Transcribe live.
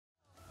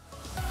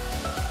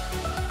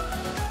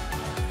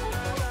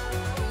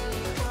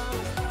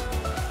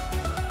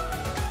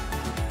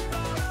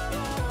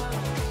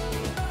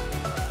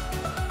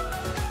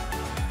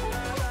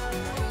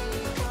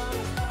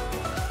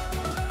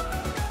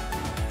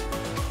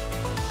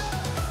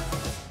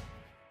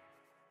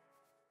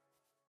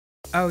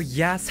Oh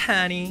yes,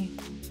 honey.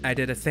 I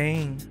did a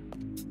thing.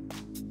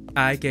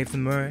 I gave the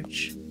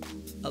merch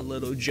a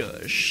little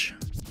jush.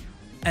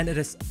 And it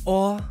is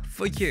all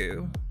for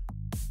you.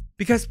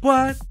 Because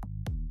what?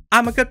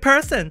 I'm a good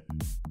person.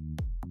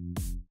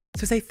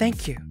 So say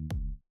thank you.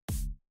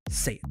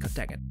 Say it, god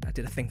dang it. I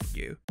did a thing for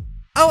you.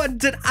 Oh, and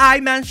did I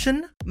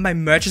mention my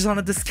merch is on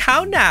a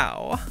discount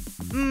now?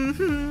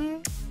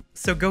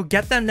 So go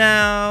get them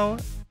now.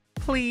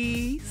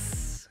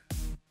 Please.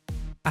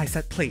 I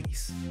said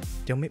please.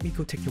 Don't make me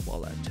go take your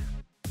wallet.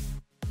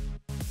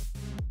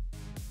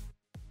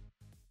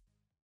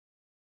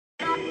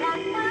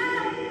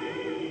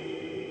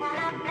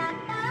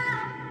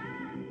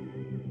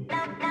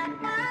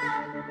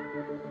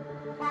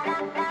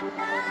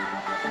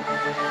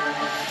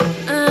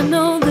 I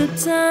know the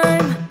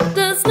time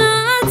does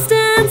not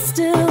stand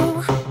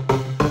still.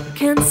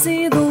 Can't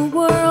see the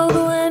world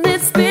when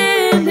it's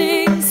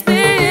spinning,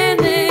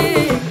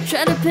 spinning.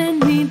 Try to pin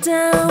me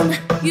down,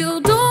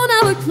 you don't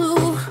have a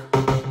clue.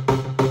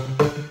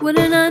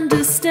 Wouldn't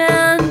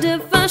understand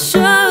if I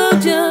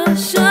showed you,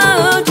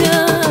 showed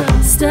you.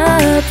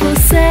 Stop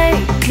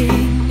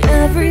forsaking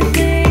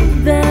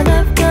everything that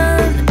I've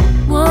done.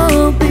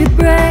 Won't be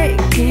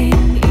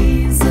breaking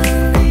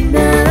easily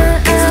now.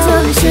 So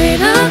tell me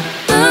straight up.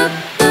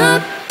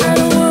 I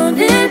don't want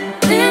it,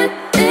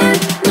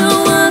 no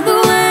other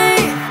way,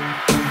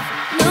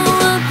 no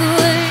other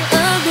way,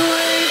 other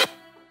way.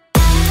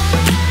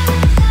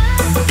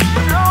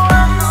 No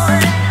other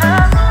way,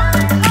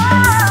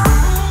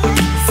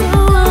 so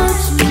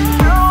watch me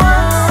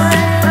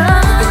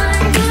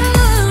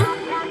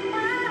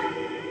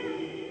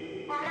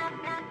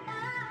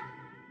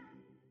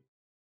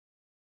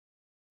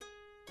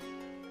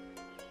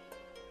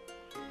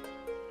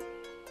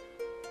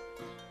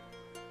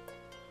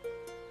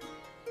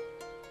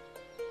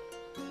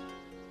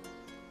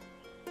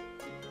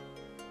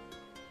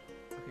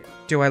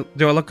Do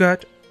I look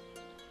good?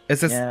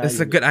 Is this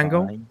a good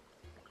angle? Fine.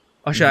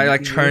 Or should I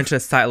like turn to the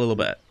side a little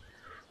bit?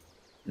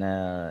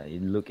 Nah, you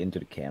look into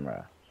the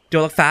camera. Do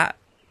I look fat?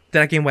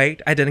 Did I gain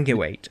weight? I didn't gain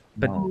weight.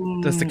 But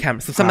does the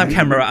camera sometimes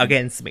camera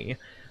against me.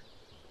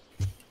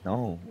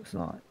 No, it's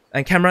not.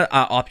 And camera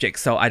are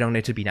objects, so I don't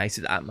need to be nice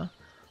to them.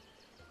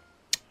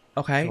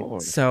 Okay. Sure.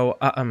 So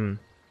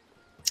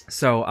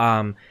so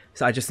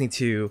I just need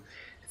to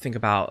think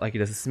about like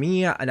this is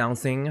me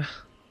announcing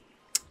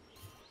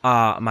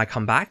my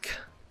comeback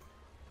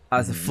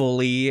as a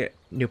fully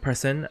new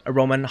person, a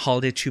Roman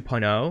Holiday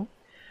 2.0.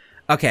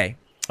 Okay,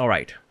 all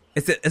right.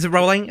 Is it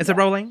rolling? Is it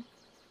rolling?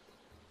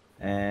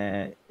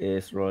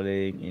 It's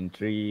rolling in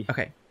 3,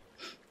 Okay.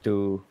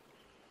 2,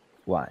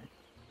 1.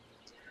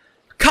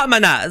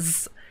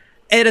 Commoners,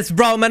 it is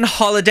Roman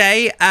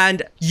Holiday,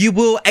 and you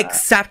will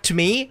accept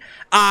me.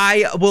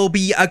 I will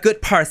be a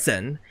good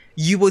person.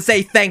 You will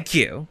say thank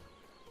you.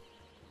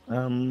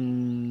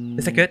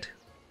 Is that good?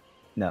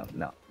 No,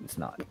 it's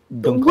not.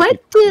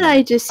 What did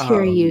I just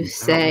hear you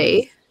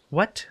say?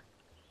 What?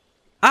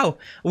 Oh,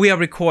 we are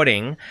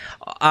recording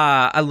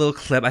a little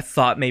clip. I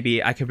thought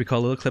maybe I could record a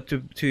little clip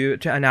to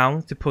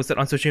announce, to post it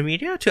on social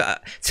media, to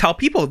tell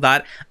people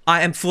that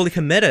I am fully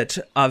committed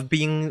of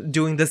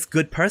doing this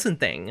good person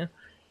thing.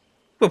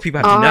 Well,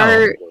 people have to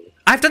know.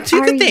 I've done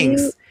two good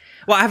things.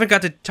 Well, I haven't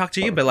got to talk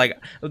to you, but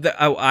like,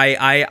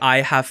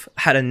 I have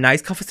had a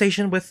nice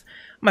conversation with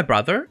my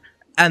brother,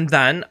 and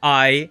then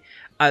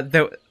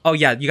oh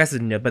yeah, you guys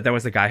didn't know, but there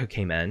was a guy who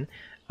came in.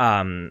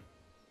 I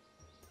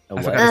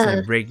forgot his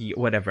name, Reggie,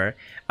 whatever.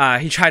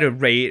 He tried to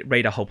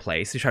raid a whole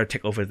place. He tried to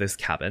take over this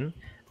cabin,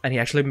 and he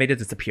actually made it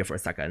disappear for a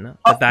second.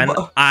 But then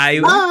I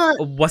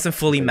wasn't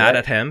fully mad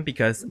at him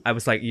because I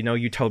was like,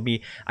 you told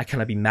me I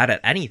cannot be mad at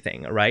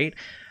anything, right?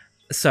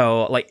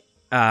 So like,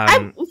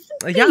 I'm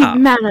yeah,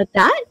 mad at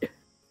that.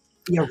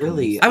 Yeah,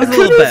 really. I was a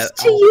little bit.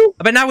 To you.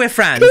 But now we're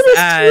friends. Kudos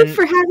And to you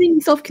for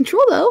having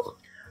self-control, though.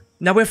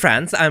 now we're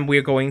friends, and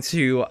we're going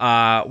to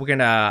we're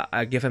gonna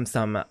give him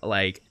some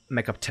like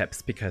makeup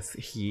tips because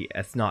he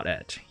is not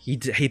it. He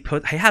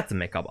had some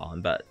makeup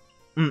on, but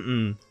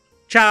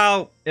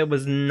ciao, it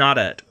was not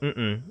it.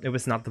 It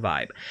was not the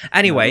vibe.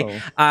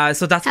 Anyway,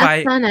 so that's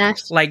why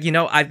like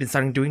I've been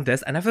starting doing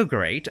this, and I feel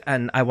great,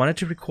 and I wanted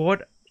to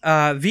record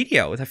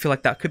videos. I feel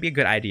like that could be a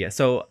good idea.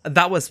 So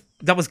that was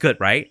good,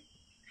 right?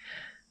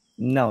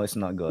 No, it's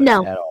not good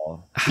No. at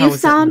all. You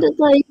sounded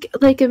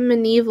like a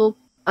medieval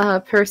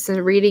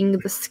person reading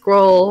the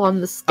scroll on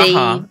the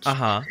stage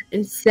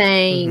and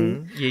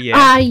saying,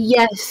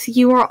 yes,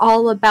 you are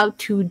all about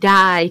to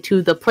die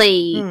to the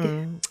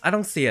plague. I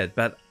don't see it,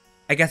 but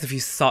I guess if you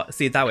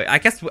see it that way, I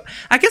guess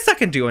I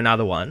can do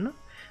another one.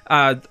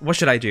 What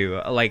should I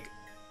do? Like,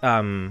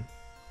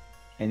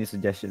 Any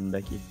suggestion,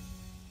 Becky?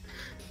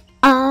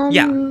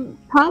 Yeah.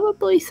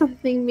 Probably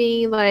something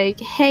being like,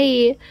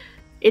 hey,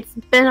 it's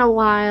been a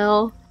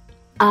while.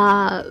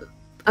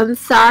 I'm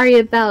sorry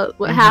about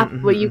what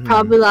happened. What you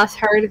probably last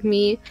heard of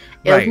me.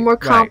 It was more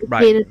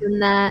complicated than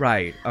that.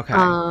 Right. Okay.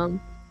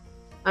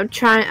 I'm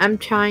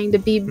trying to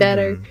be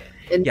better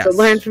and to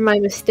learn from my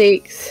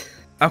mistakes.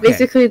 Okay.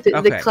 Basically,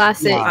 the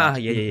classic.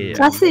 Yeah.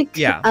 Classic.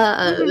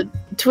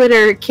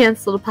 Twitter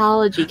canceled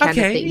apology kind of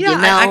Okay, thing. yeah, You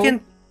know? I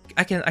can.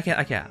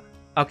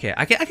 Okay,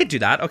 I can do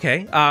that.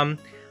 Okay,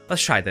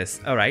 let's try this.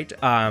 All right.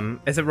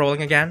 Is it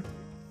rolling again?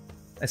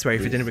 I swear,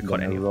 if you didn't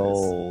record any of this.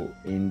 Roll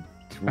in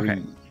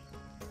 3,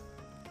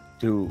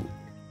 2,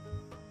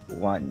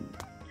 1.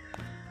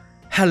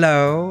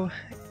 Hello,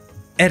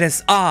 it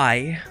is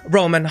I,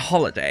 Roman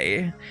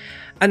Holiday,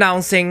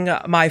 announcing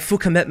my full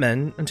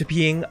commitment to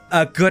being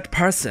a good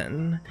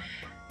person.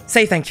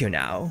 Say thank you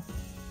now.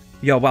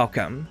 You're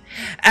welcome.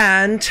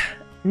 And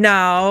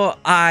now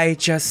I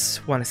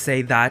just want to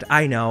say that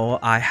I know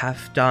I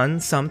have done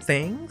some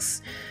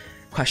things.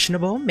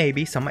 Questionable,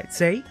 maybe some might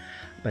say,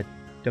 but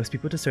those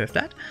people deserve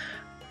that.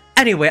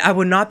 Anyway, I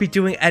will not be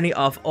doing any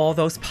of all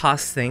those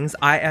past things.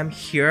 I am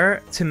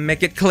here to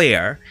make it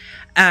clear.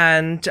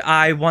 And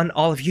I want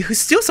all of you who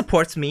still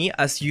supports me,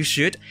 as you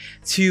should,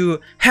 to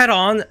head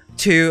on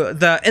to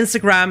the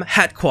Instagram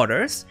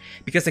headquarters,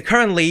 because I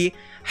currently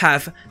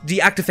have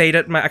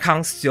deactivated my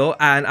account still,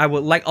 and I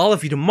would like all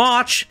of you to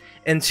march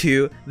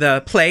into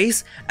the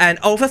place and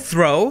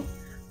overthrow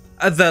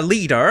the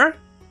leader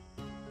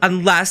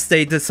unless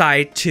they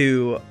decide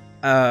to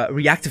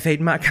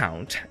reactivate my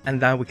account, and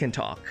then we can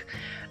talk.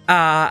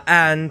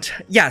 And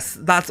yes,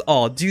 that's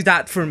all. Do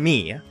that for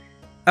me.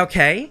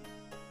 Okay?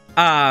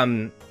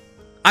 I'm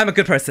a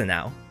good person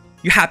now.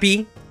 You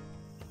happy?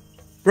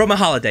 Roman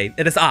Holiday,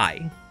 it is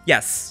I.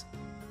 Yes.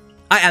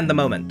 I am the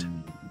moment.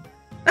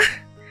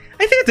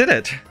 I think I did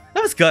it.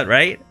 That was good,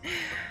 right?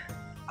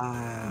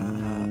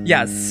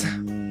 Yes.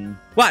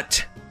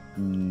 What?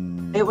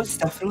 It was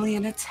definitely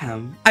an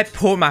attempt. I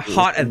poured my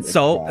heart and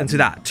soul into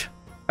that.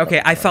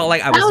 Okay, I felt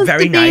like I was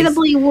very nice. That was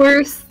debatably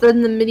worse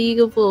than the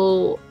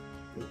medieval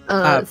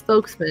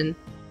spokesman.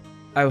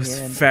 I was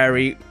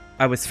very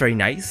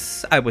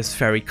nice. I was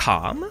very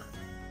calm.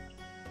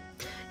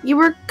 You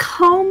were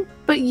calm,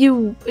 but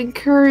you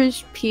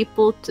encouraged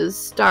people to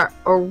start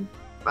I'm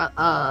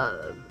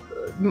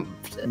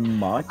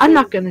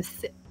not gonna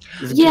say.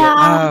 Yeah.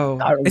 Oh,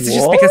 is it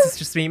just because it's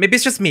just me? Maybe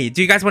it's just me.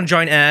 Do you guys want to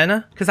join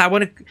in? Because I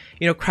want to,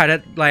 you know,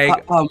 credit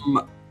like.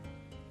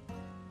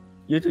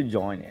 You to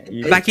join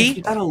it.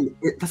 Becky?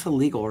 That's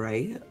illegal,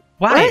 right?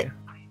 Why?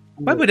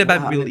 Why would it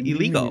be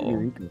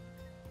illegal?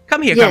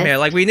 Come here, come here.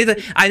 Like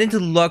I need to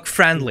look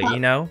friendly, you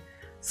know.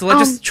 So let's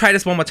just try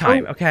this one more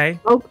time, okay?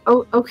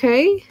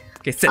 Okay.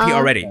 Okay, sit here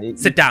already.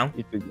 Sit down.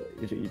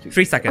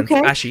 3 seconds,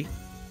 okay. Ashy.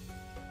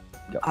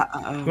 You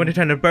want to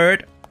turn the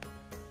bird?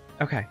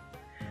 Okay.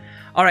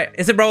 All right.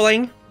 Is it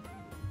rolling?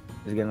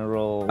 It's gonna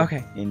roll.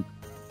 Okay. In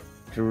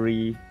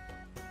 3,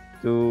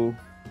 2,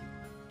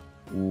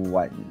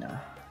 1.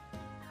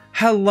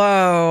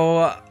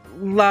 Hello,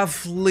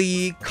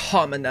 lovely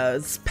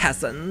commoners,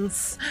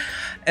 peasants.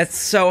 It's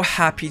so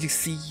happy to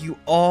see you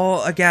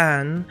all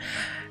again.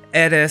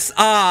 It is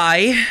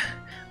I,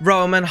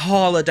 Roman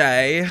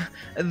Holiday,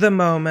 the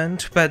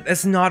moment, but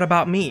it's not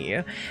about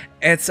me.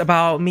 It's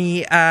about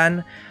me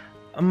and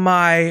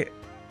my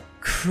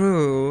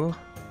crew.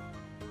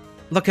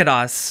 Look at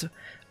us.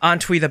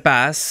 Aren't we the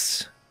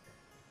best?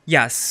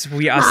 Yes,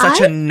 we are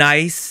such a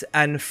nice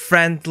and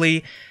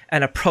friendly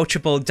and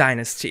approachable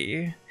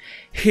dynasty.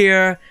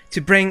 Here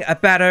to bring a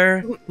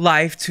better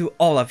life to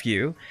all of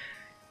you.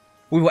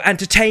 We will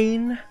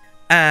entertain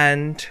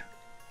and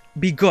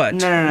be good.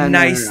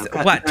 Nice.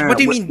 What? What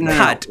do you mean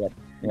cut?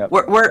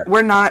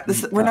 We're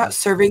not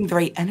serving the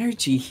right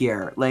energy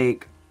here.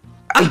 Like,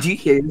 do you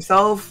hear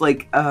yourself?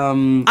 Like,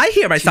 I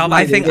hear myself.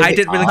 I think I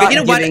did really good. You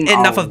know what?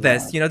 Enough of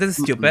this. You know, this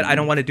is stupid. I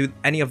don't want to do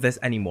any of this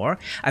anymore.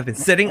 I've been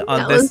sitting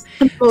on this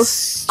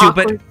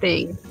stupid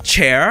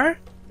chair.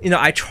 You know,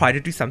 I try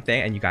to do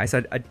something and you guys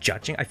are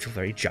judging. I feel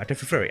very judged. I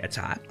feel very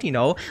attacked, you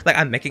know? Like,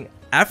 I'm making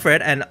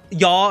effort and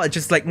y'all are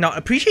just, like, not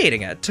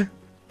appreciating it.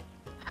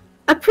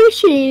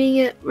 Appreciating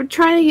it. We're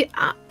trying to get...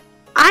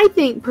 I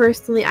think,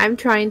 personally, I'm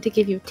trying to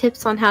give you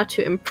tips on how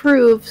to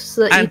improve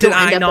so that you don't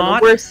end up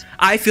in the worst...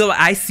 I feel like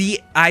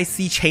I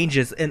see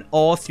changes in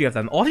all 3 of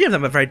them. All 3 of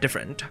them are very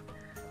different.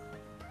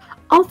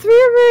 All 3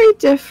 are very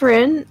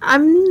different.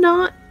 I'm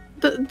not...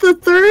 The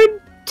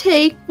third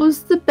take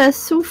was the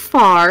best so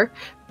far.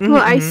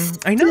 But I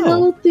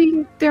still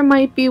think there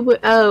might be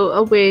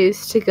a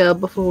ways to go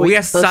before we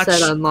can post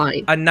that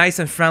online. A nice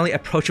and friendly,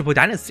 approachable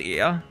dynasty.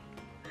 How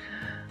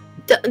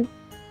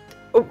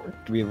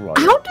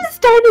does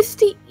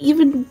dynasty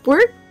even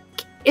work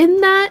in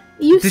that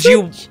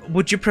usage?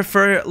 Would you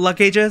prefer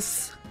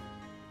luggages?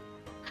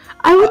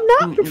 I would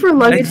not prefer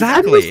luggages.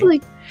 Exactly. I'm just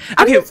like,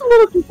 I'm just a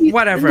little confused.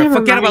 Whatever.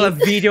 Forget about a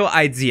video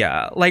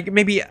idea. Like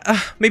maybe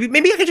I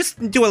could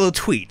just do a little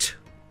tweet.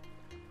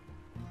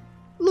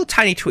 A little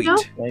tiny tweet. No?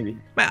 Maybe.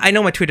 I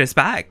know my Twitter's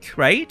back,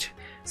 right?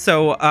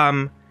 So,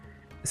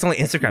 it's only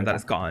Instagram that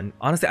is gone.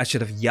 Honestly, I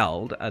should have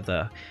yelled at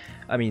the...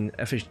 I mean,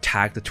 if I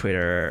tagged the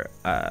Twitter,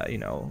 you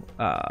know,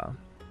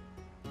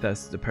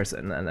 the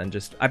person, and then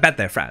just... I bet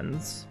they're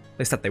friends.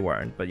 They said they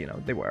weren't, but, you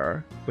know, they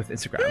were with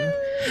Instagram.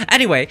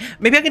 Anyway,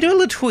 maybe I can do a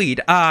little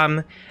tweet.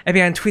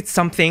 Maybe I can tweet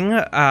something.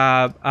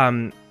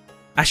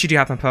 Actually, do you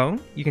have my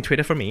phone? You can tweet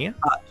it for me.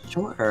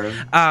 Sure.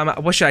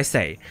 What should I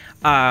say?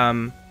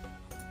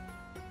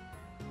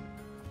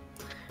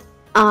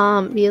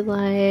 be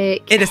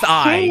like, It is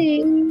I.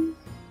 hey,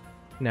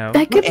 No.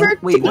 that could work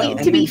wait, to what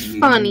be energy?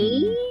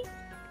 funny.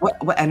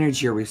 What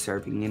energy are we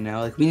serving? You know,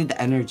 like we need the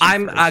energy.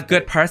 I'm first, a good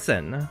right?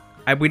 person.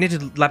 We need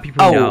to let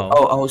people know.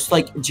 Oh, it's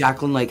like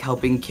Jacqueline, like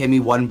helping Kimmy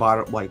one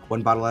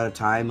bottle at a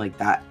time, like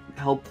that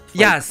help. Like,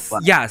 Yes,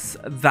 what? yes,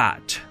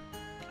 that.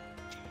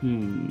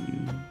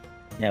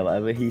 Yeah,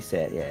 whatever he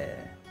said, yeah.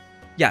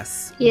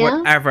 Yes, Yeah?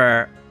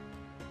 whatever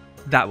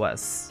that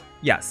was.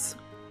 Yes.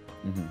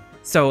 Mm-hmm.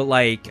 So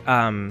like,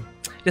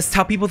 just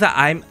tell people that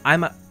I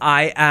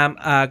am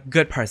a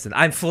good person.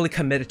 I'm fully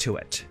committed to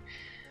it.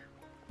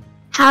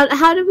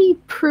 How do we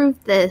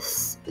prove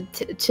this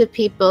to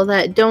people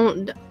that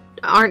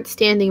aren't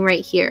standing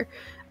right here?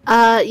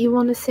 You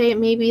want to say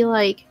maybe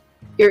like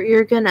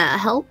you're gonna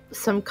help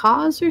some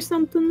cause or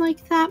something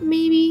like that,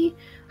 maybe,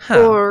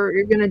 or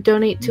you're gonna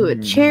donate to a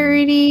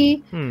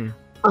charity.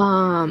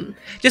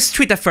 Just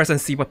tweet that first and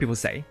see what people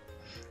say.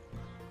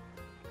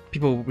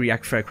 People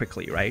react very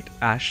quickly, right?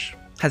 Ash,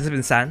 has it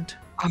been sent?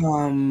 I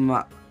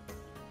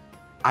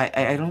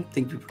don't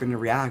think people are gonna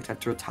react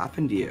after what's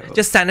happened to you.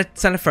 Just send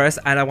it first,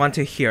 and I want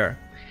to hear.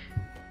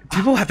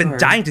 People have been Sure.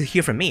 dying to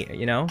hear from me,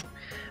 you know?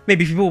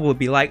 Maybe people will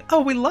be like,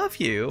 oh, we love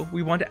you.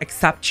 We want to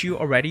accept you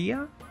already,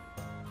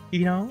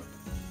 you know?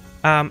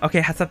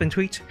 Okay, has that been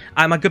tweet?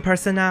 I'm a good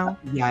person now.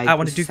 Yeah, I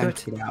want to do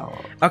sent good. it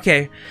out.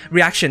 Okay,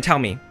 reaction, tell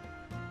me.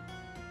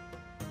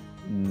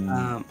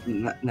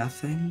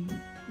 Nothing.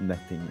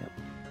 Nothing.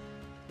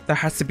 There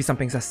has to be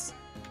something says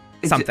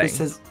It something.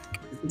 says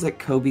that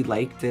Kobe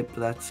liked it, but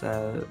that's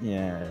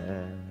Yeah.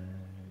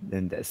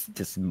 Then that's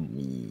just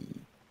me.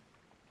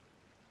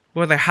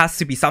 Well, there has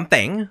to be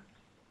something.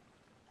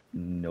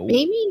 Nope.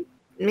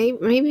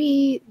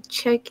 Maybe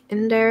check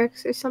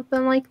indirects or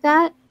something like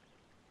that.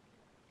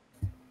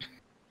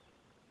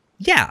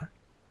 Yeah.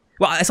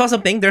 Well, I saw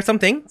something. There's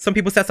something. Some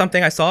people said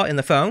something I saw in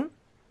the phone.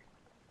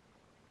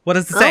 What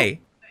does it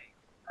say?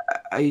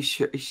 Are you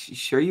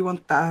sure you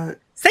want that?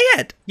 Say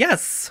it.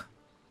 Yes.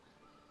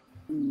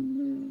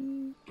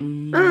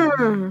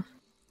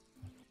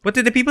 What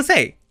did the people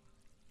say?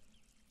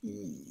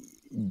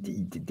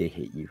 They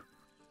hate you.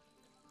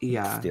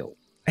 Yeah. Still.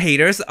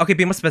 Haters. Okay,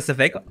 be more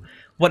specific.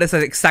 What is the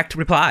exact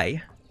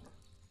reply?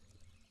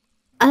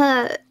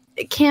 I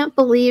can't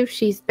believe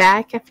she's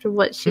back after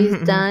what she's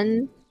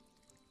done.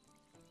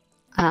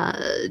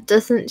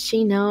 Doesn't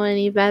she know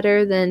any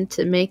better than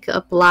to make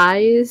up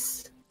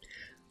lies?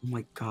 Oh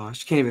my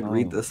gosh, can't even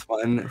read this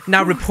one.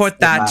 Now report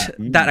that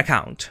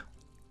account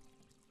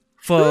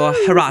for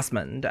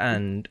harassment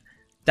and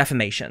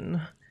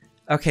defamation.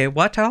 Okay,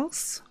 what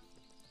else?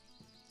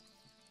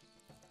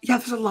 Yeah,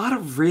 there's a lot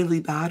of really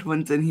bad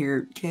ones in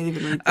here. Can't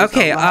even read this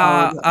Okay,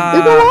 out loud.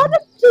 There's a lot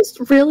of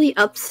just really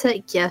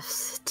upset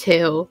gifts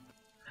too.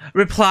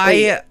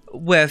 reply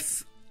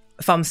with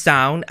thumbs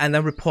down and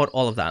then report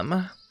all of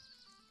them.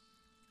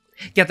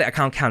 Get the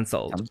account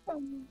cancelled.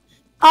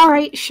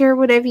 Alright, sure,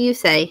 whatever you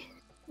say.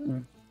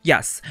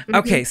 Yes.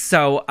 Okay,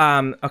 so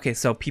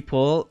so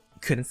people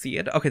couldn't see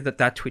it. Okay,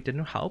 that tweet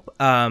didn't help.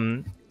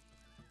 So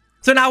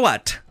now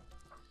what?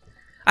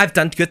 I've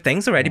done good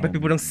things already, but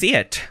people don't see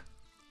it.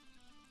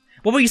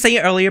 What were you saying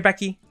earlier,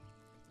 Becky?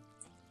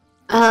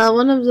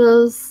 One of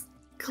those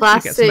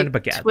classic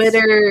baguettes.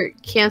 Twitter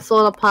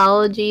canceled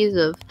apologies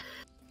of,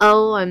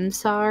 oh, I'm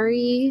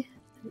sorry.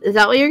 Is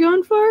that what you're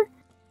going for?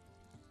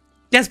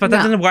 Yes, but that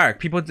No. didn't work.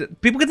 People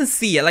couldn't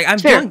see it. Like, I'm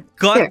Sure, doing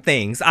good sure.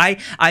 things. I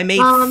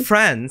made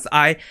friends.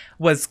 I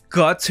was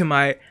good to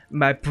my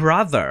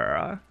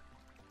brother.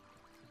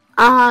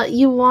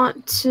 You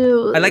want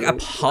to I like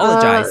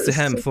apologize to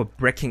him for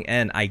breaking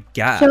in, I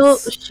guess.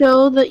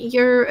 show that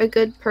you're a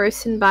good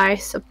person by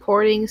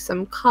supporting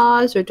some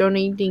cause or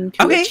donating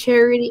to a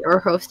charity or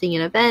hosting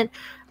an event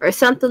or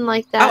something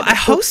like that. Oh, I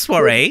host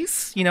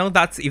soirees. You know,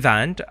 that's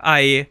event.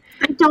 I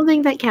don't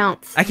think that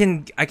counts. I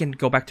can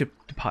go back to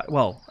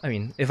well, I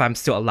mean, if I'm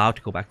still allowed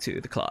to go back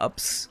to the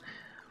clubs.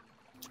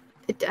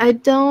 I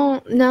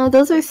don't know.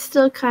 Those are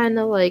still kind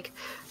of like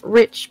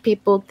rich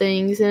people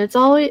things, and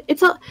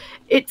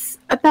it's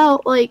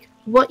about like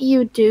what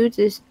you do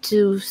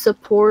to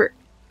support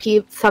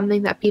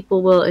something that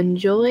people will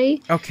enjoy.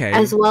 Okay.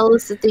 As well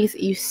as the things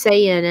that you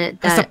say in it.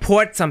 That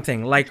support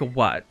something like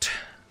what?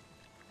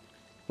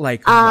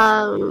 Like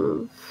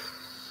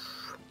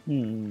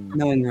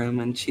Knowing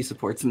Roman, she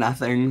supports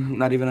nothing.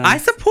 Not even. I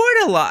support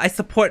a lot. I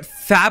support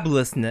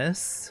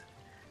fabulousness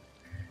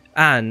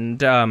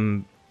and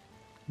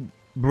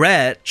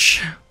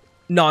rich,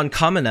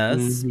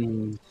 non-commoners,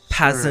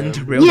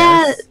 peasant,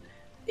 realness.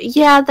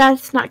 Yeah,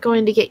 that's not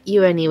going to get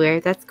you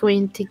anywhere. That's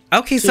going to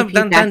okay. So keep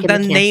you back in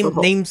the cancel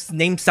hole.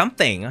 name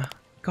something.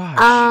 Gosh.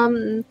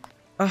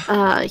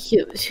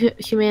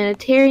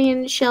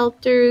 Humanitarian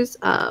shelters,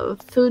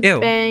 food Ew.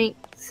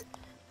 banks,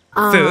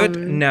 food.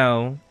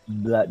 No.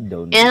 Blood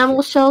donation.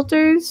 Animal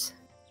shelters.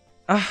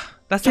 That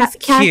sounds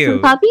cats cute.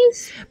 and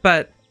puppies.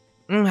 But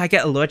I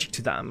get allergic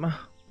to them.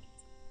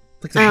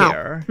 Like the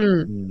hair. Hmm.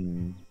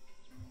 And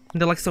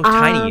they're like so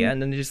tiny,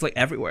 and then they're just like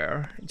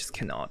everywhere. I just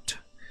cannot.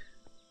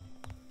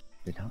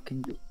 Then how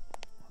can you?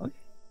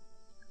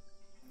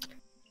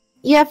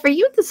 Yeah, for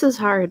you, this is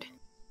hard.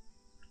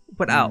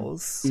 What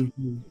else?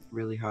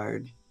 Really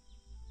hard.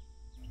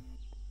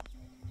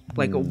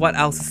 Like, what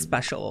else is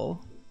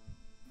special?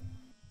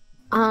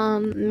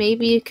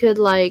 Maybe you could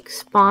like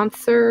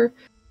sponsor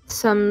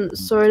some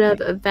sort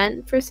of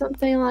event for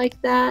something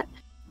like that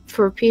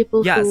for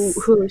people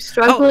who are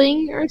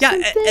struggling or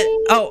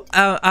something.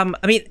 I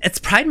mean, it's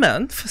Pride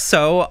Month,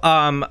 so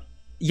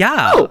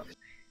yeah. Oh.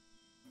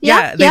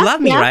 Yeah, they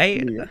love me,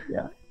 right?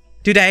 Yeah.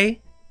 Do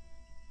they?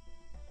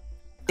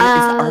 It's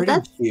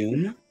already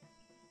June.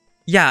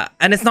 Yeah,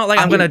 and it's not like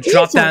I'm gonna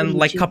drop them,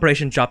 like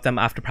corporation drop them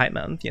after Pride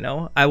Month, you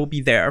know? I will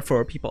be there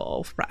for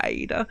people of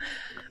Pride.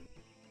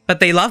 But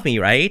they love me,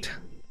 right?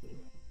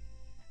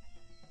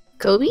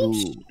 Kobe?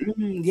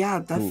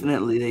 Yeah,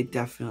 definitely. They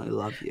definitely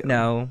love you.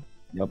 No.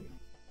 Nope.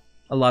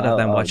 A lot of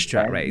them watch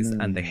Drag Race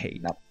and they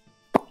hate.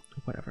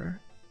 Whatever.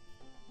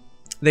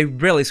 They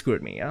really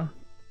screwed me, the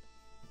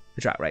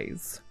Drag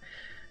Race.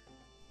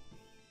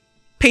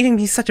 Painting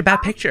me such a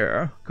bad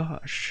picture.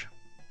 Gosh.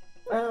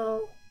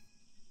 Well,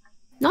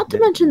 not to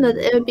mention that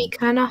it would be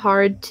kind of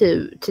hard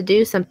to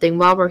do something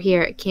while we're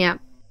here at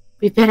camp.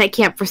 We've been at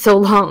camp for so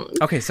long.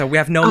 Okay, so we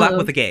have no luck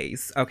with the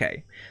gays.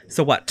 Okay,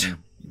 so what?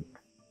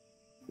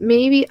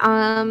 Maybe,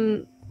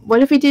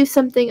 what if we do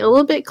something a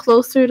little bit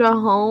closer to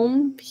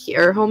home,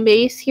 or home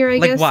base here, I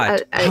guess?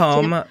 Like what?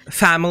 Home?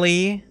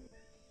 Family?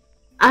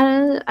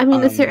 I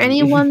mean, is there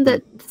anyone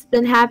that's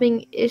been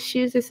having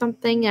issues or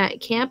something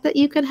at camp that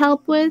you could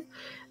help with?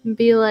 And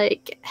be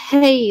like,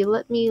 hey,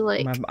 let me,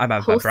 like, I'm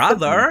my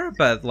brother,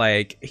 but,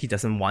 like, he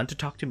doesn't want to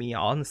talk to me,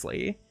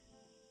 honestly.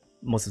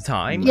 Most of the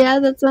time. Yeah,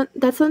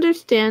 that's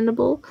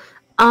understandable.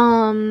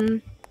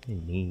 I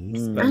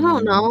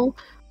don't know.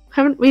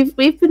 We've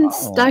been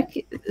stuck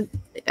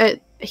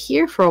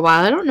here for a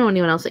while. I don't know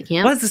anyone else at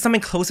camp. What is this,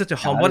 something closer to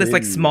home? What is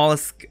like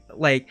smallest,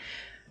 like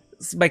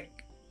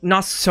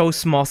not so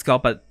small scale,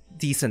 but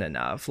decent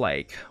enough?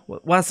 Like,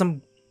 what are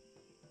some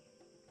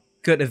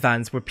good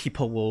events where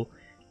people will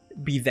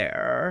be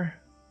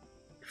there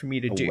for me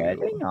to do?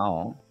 Wedding?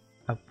 Oh.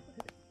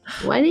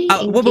 Wedding?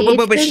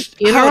 Wait.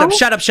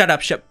 Shut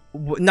up.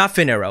 Not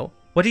funeral.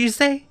 What did you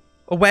say?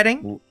 A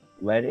wedding?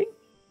 Wedding?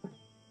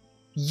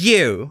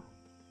 You.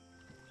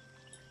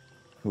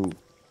 Who?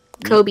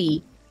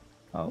 Kobe.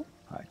 Oh,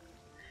 hi.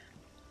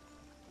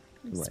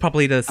 It's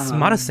probably the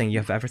smartest thing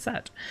you've ever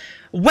said.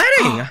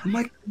 Wedding!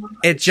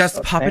 It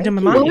just popped into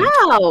my mind.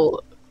 Wow!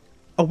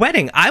 A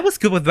wedding. I was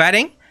good with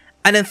wedding.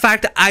 And in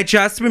fact, I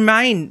just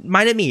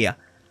reminded me.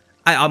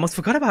 I almost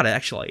forgot about it,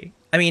 actually.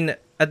 I mean,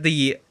 at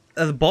the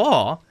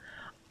ball,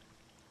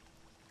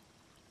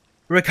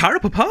 Ricardo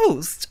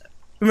proposed.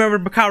 Remember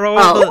Ricardo,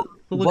 the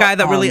little guy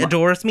that really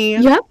adores me?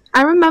 Yep,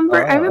 I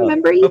remember. I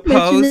remember you mentioned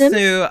him. Proposed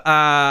to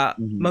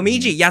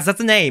Momiji. Yes, that's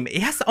the name.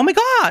 Yes. Oh my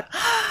god.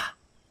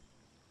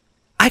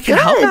 I can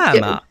help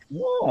them.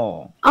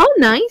 Whoa. Oh,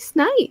 nice.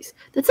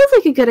 That sounds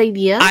like a good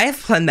idea. I have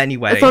planned many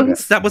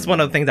weddings. That was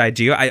one of the things I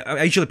do.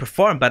 I usually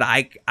perform, but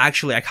I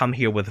come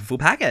here with a full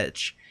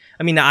package.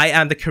 I mean, I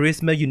am the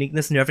charisma,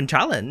 uniqueness, nerve, and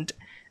talent.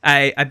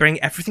 I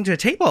bring everything to the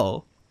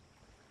table.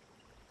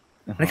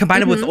 And I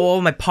combine it with all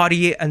my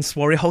party and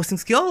soiree hosting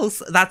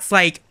skills. That's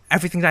like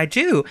everything that I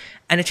do.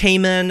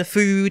 Entertainment,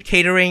 food,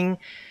 catering.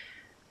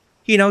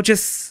 You know,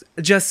 just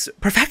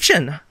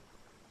perfection.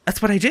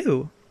 That's what I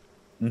do.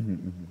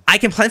 I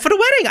can plan for the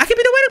wedding. I can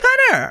be the wedding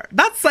planner.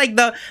 That's like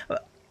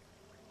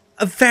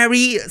a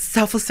very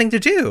selfless thing to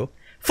do.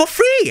 For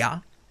free.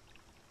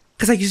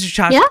 Because I usually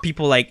charge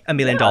people like $1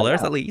 million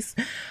at least.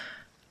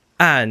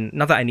 And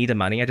not that I need the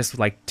money. I just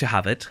like to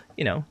have it,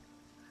 you know.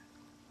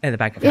 In the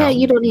bank account. Yeah,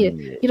 you don't need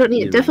it. You don't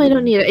need it. Definitely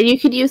don't need it. And you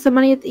could use the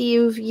money that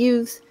you've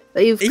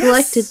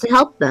collected to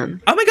help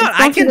them. Oh my god,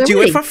 I can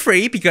do it for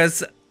free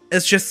because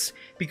it's just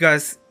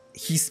because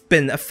he's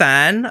been a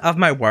fan of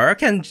my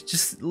work and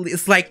just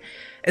it's like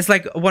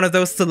one of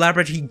those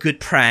celebrity good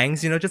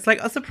pranks, you know, just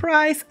like a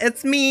surprise.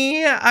 It's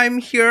me. I'm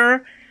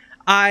here.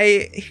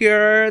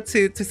 Here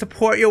to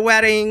support your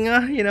wedding,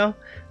 you know,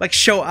 like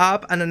show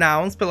up and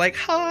announce, but like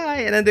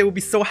hi, and then they will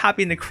be so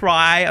happy and they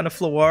cry on the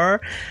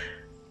floor.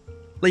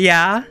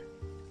 Yeah.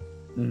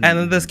 And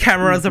then there's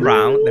cameras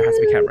around. There has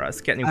to be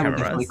cameras. Get new cameras. I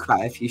would definitely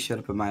cry if you showed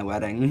up at my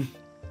wedding.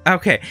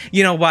 Okay.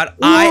 You know what?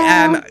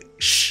 Yeah.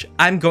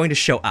 I'm going to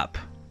show up.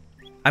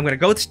 I'm gonna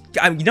go.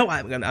 You know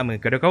what? I'm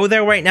gonna go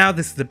there right now.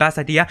 This is the best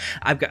idea.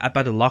 I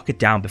better lock it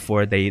down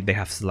before they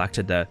have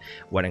selected the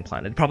wedding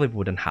plan. They probably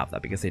wouldn't have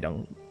that because they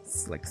don't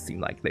like seem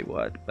like they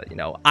would. But you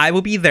know, I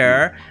will be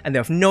there, and they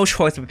have no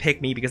choice but to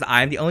pick me because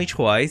I'm the only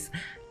choice.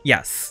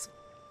 Yes.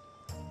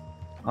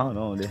 Oh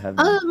no, they have.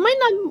 Might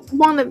not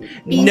want to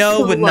be.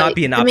 No, would not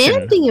be an option.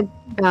 Demanding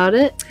about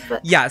it.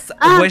 But, yes,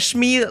 wish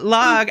me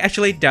luck.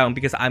 Actually, don't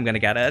because I'm gonna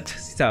get it.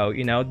 So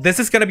you know, this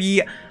is gonna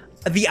be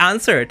the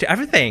answer to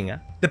everything.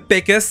 The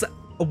biggest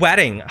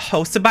wedding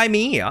hosted by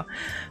me,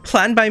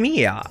 planned by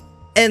me,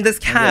 in this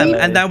camp,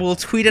 and then we'll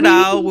tweet it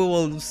out. We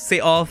will say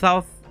all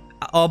about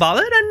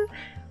it, and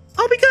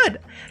I'll be good.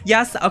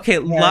 Yes. Okay.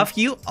 Love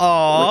you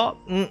all.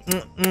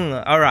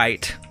 All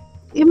right.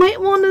 you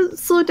might want to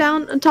slow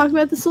down and talk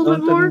about this a little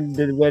bit more.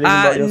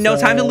 No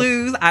time to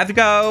lose. I have to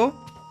go.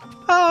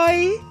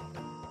 Bye.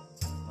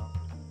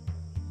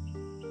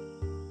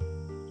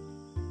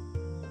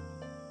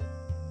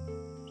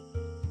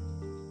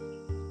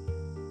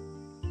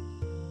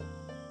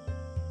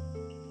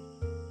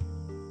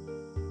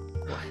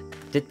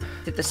 Did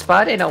the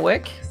spa day not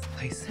work?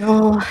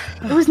 Oh,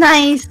 it was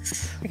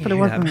nice, but it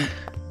wasn't.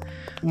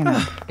 You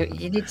know.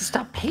 You need to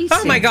stop pacing.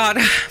 Oh my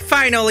god!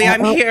 Finally,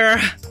 I'm here.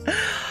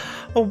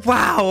 Oh,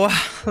 wow!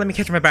 Let me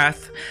catch my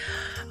breath.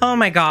 Oh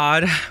my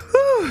god!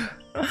 Whew.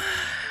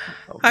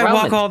 I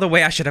walk all the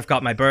way. I should have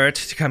got my bird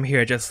to come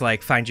here, just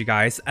like find you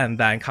guys, and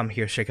then come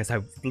here because I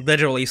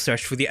literally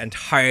searched for the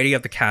entirety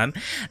of the camp,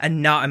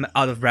 and now I'm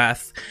out of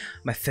breath.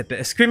 My Fitbit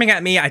is screaming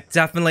at me. I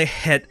definitely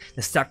hit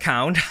the step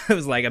count. It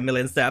was like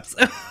 1,000,000 steps.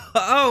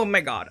 Oh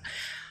my god!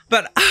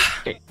 But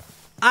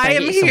I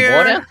am here.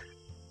 Some water?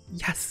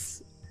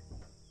 Yes,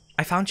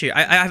 I found you.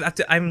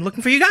 I'm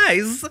looking for you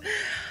guys.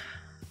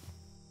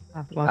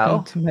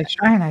 Welcome to my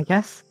shrine, I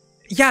guess.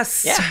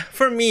 Yes,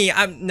 for me.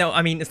 No,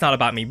 I mean it's not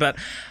about me, but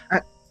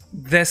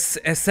this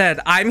is said.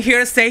 I'm here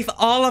to save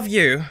all of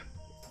you.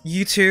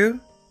 You too.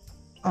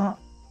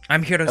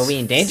 I'm here to. Are we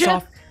in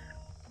danger?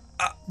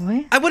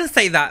 I wouldn't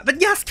say that,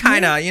 but yes,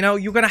 kinda. You know,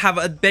 you're gonna have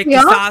a big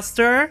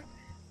disaster,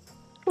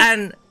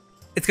 and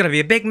it's gonna be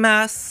a big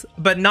mess.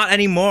 But not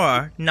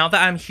anymore. Now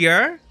that I'm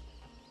here,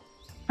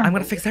 I'm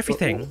gonna fix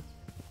everything.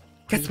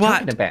 Guess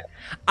what?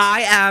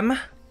 I am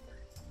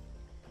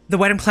the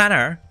wedding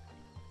planner.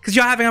 Because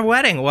you're having a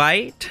wedding,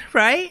 right?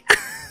 Right?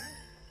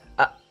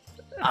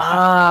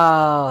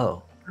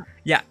 Oh.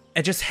 Yeah,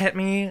 it just hit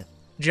me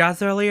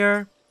just earlier.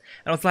 And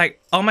I was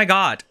like, oh my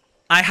god,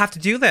 I have to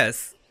do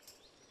this.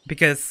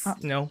 Because,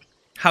 you know,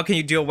 how can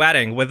you do a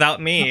wedding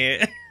without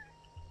me?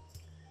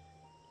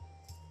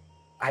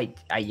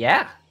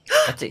 Yeah.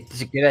 That's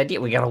a good idea.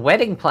 We got a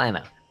wedding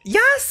planner.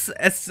 Yes,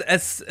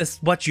 it's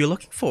what you're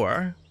looking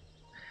for.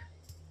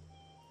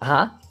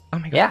 Huh? Oh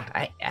my god.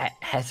 Yeah, I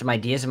had some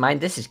ideas in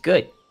mind. This is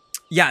good.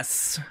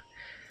 Yes.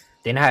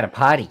 They know how to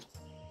party.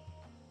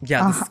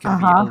 Yeah, this is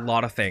gonna be a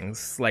lot of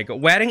things. Like, a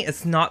wedding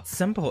is not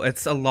simple.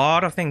 It's a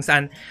lot of things,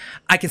 and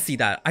I can see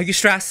that. Are you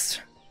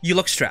stressed? You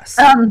look stressed.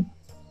 I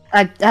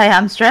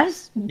am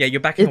stressed. Yeah,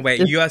 you're backing away.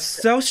 You are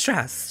so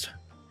stressed.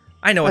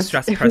 I know a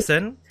stressed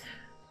person.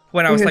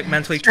 When I was, like,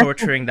 mentally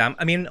torturing them.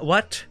 I mean,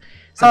 what?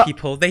 Some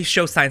people, they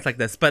show signs like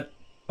this, but...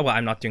 Well,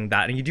 I'm not doing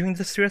that, and you're doing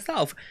this to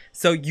yourself.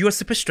 So you're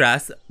super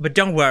stressed, but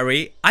don't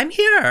worry. I'm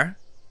here.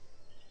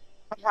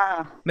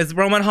 Ms.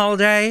 Roman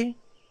Holiday,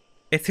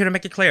 it's here to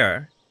make it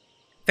clear.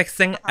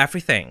 Fixing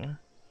everything.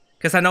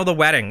 Because I know the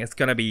wedding is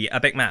going to be a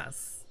big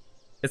mess.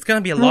 It's going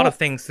to be a lot of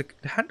things to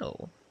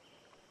handle.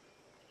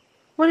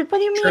 What do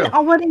you mean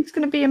our wedding's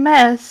going to be a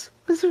mess?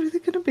 Was it really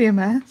going to be a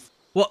mess?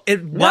 Well,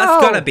 it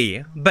was going to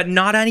be, but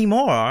not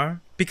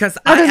anymore. Because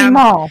I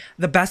am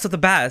the best of the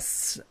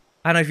best.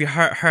 I don't know if you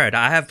heard.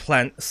 I have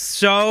planned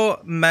so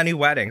many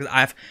weddings.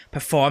 I've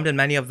performed in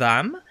many of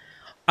them.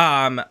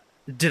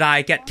 Did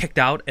I get kicked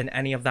out in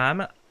any of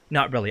them?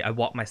 Not really. I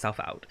walked myself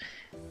out.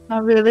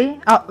 Not really?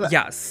 Oh,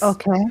 yes.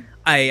 Okay.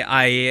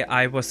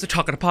 I was the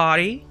talk at a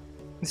party.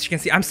 As you can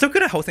see, I'm so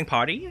good at hosting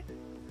party.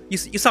 You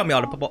saw me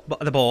on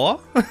the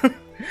ball.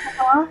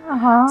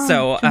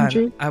 So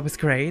I was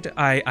great.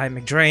 I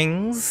make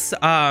drinks.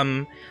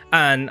 And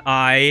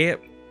I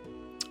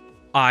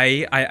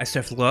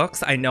serve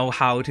looks. I know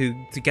how to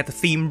get the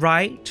theme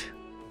right.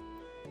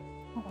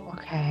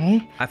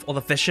 Okay. I have all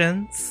the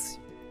visions.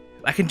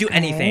 I can do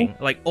anything,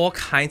 like all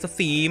kinds of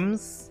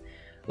themes,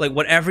 like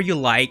whatever you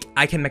like.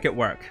 I can make it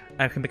work.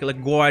 I can make it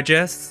look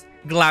gorgeous,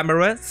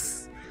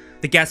 glamorous.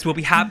 The guests will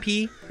be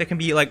happy. They can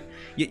be like,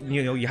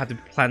 you know, you have to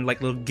plan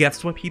like little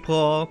gifts for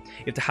people.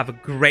 You have to have a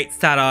great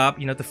setup.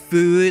 You know, the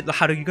food.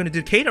 How are you going to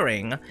do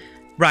catering,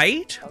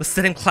 right? The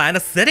sitting plan.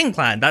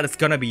 That is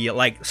gonna be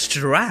like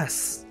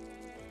stress.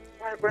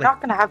 We're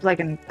not gonna have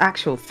like an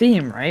actual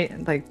theme, right?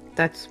 Like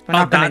that's we're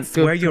not gonna that's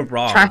where you're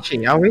wrong.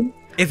 Trashy, are we?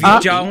 If you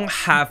don't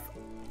have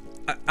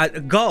a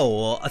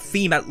goal, a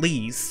theme at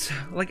least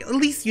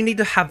you need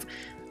to have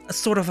a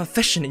sort of a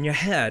vision in your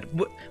head,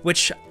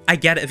 which I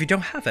get it. If you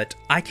don't have it,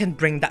 I can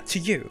bring that to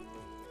you.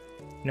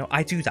 You know,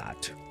 I do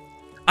that.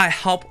 I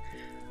help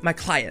my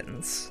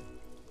clients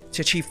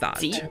to achieve that.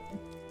 See?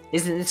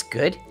 Isn't this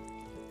good?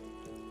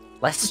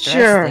 Less stress.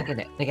 Sure.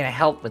 They're gonna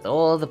help with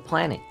all the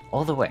planning,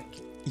 all the work.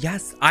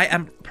 Yes, I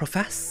am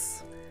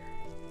profess.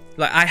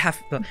 Like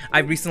I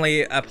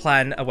recently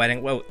planned a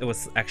wedding. Well, it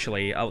was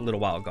actually a little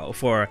while ago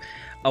for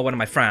one of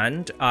my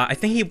friend. I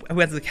think he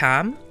went to the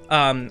camp.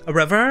 A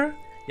river.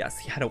 Yes,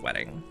 he had a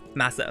wedding.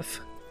 Massive.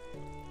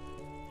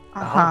 Oh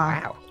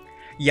wow.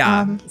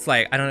 Yeah, it's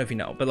like I don't know if you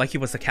know, but like he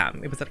was a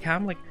cam. It was a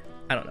cam. Like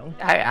I don't know.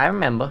 I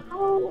remember.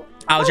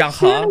 Ao Jiang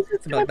He,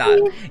 something like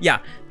that. Yeah,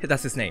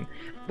 that's his name.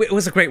 It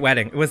was a great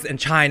wedding. It was in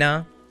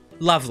China.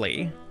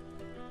 Lovely.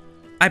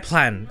 I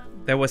planned.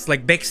 There was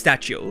like big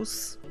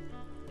statues.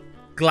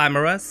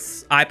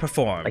 Glamorous. I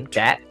performed. Like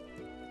that?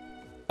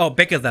 Oh,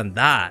 bigger than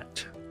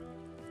that.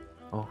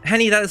 Oh.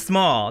 Henny, that is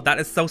small. That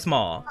is so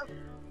small.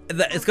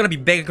 it's gonna be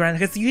big and grand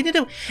because you need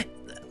to.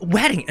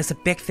 Wedding is a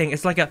big thing.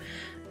 It's like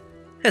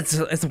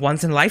it's a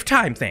once in a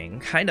lifetime thing,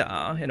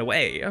 kinda in a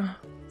way.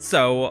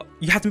 So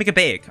you have to make it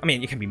big. I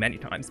mean, it can be many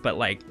times, but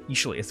like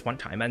usually it's one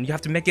time, and you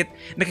have to make it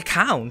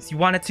count. You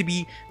want it to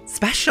be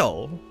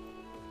special.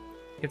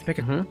 You have to make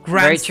a grand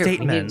Very true.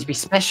 statement. We need it to be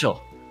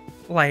special.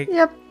 Like,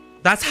 Yep.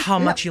 that's how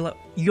much you love.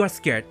 You're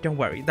scared. Don't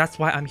worry. That's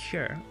why I'm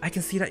here. I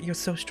can see that you're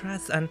so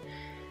stressed, and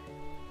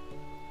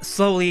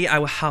slowly I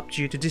will help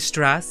you to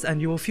distress,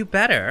 and you will feel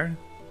better.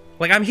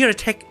 Like, I'm here to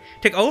take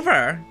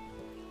over,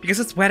 because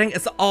this wedding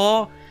is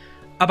all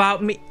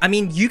about me. I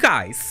mean, you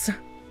guys,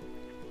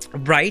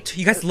 right?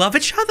 You guys love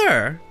each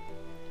other,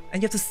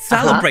 and you have to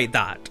celebrate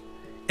that,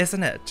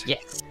 isn't it?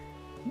 Yes.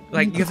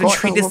 Like, you have to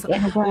treat this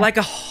like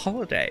a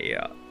holiday.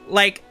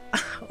 Like,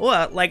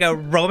 what? Like a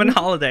Roman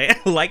holiday.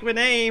 Like my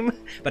name.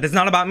 But it's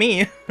not about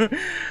me.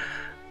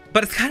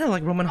 But it's kind of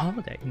like Roman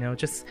holiday, you know?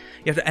 Just,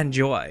 you have to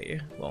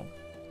enjoy. Well,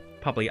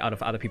 probably out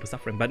of other people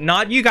suffering, but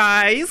not you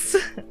guys.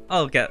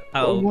 I'll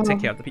take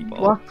care of the people.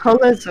 What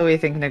colors are we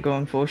thinking of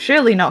going for?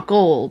 Surely not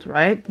gold,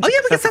 right? Oh yeah,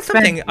 we can set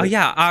something. expensive. Oh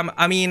yeah.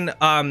 I mean,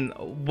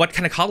 what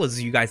kind of colors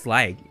do you guys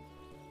like?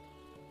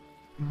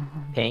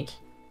 Pink.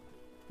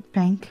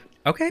 Pink.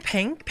 Okay,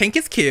 pink. Pink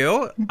is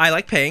cute. I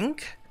like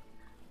pink.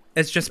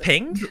 It's just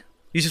pink?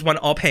 You just want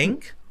all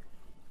pink?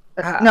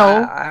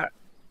 No.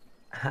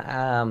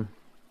 I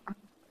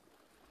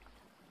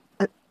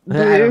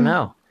Blue. don't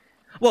know.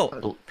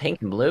 Well,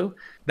 Pink and blue.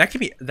 that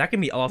can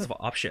be a lot of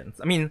options.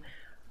 I mean,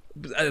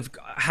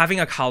 having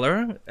a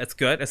color, it's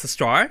good. It's a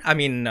start. I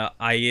mean,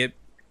 I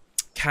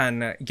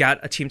can get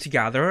a team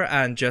together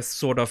and just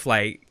sort of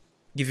like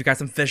give you guys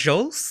some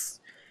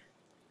visuals.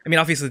 I mean,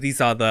 obviously these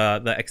are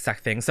the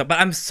exact things. So, but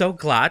I'm so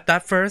glad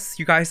that first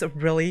you guys are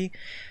really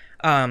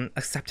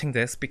accepting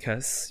this,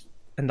 because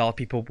a lot of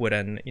people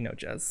wouldn't,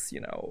 just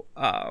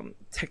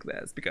take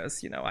this,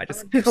 because I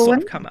just sort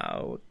of come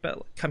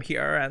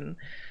here, and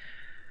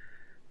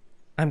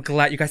I'm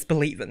glad you guys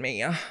believe in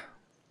me.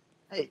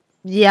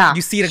 Yeah.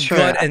 You see the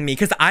good in me,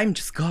 because I'm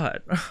just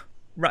good.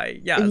 Right,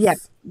 yes. Yeah,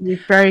 you're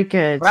very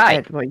good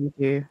Right. at what you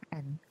do.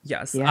 And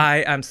Yes, yeah. I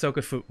am so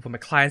good for my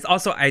clients.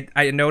 Also,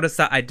 I noticed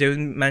that I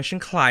didn't mention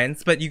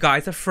clients, but you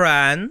guys are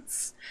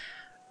friends.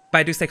 But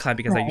I do say client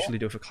because I usually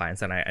do it for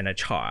clients, and I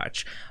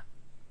charge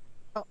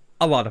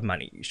a lot of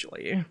money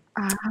usually.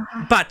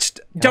 But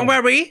don't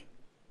worry,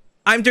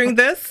 I'm doing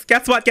this.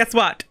 Guess what? Guess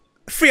what?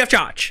 Free of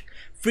charge.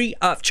 Free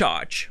of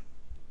charge.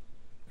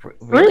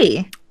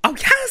 really? Oh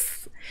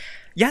yes,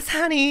 yes,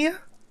 honey.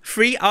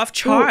 Free of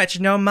charge,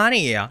 no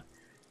money. I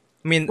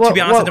mean, to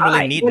be honest, I don't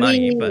really need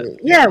money, but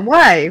yeah,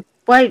 why?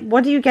 Why?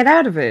 What do you get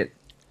out of it?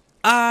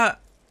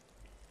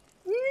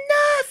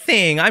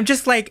 Nothing. I'm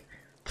just like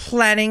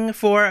planning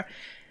for,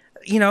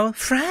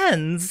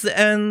 friends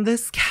and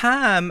this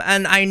cam.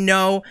 And I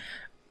know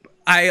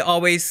I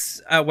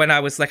always, when I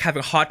was like having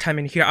a hard time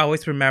in here, I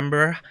always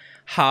remember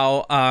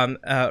how,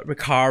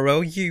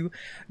 Ricardo, you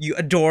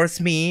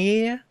adores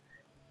me.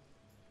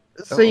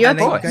 So you're And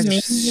then you guys me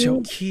are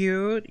so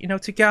cute,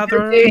 together.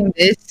 You're doing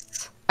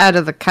this out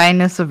of the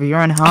kindness of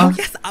your own heart.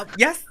 Oh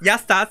yes,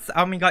 yes. That's.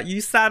 Oh my God, you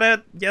said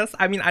it. Yes.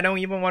 I mean, I don't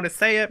even want to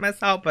say it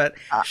myself, but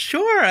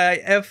sure.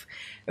 If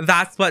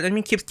that's what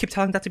keep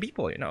telling that to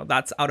people.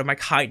 That's out of my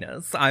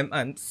kindness.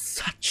 I'm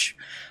such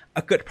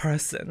a good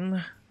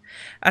person,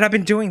 and I've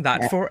been doing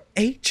that for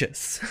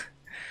ages.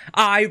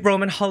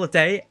 Roman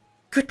holiday,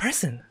 good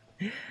person.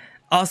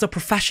 Also,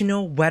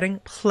 professional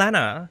wedding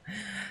planner.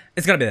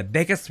 It's gonna be the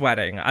biggest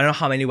wedding. I don't know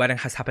how many weddings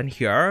has happened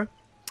here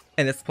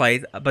in this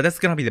place, but it's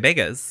gonna be the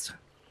biggest.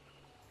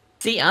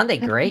 See, aren't they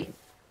great?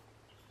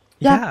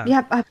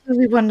 Yep,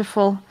 absolutely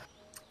wonderful.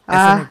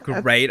 Isn't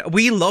it great?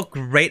 We look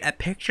great at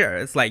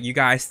pictures. Like you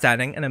guys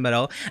standing in the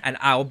middle, and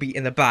I'll be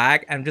in the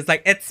back, and just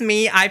like, it's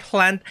me. I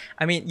planned.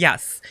 I mean,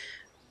 yes.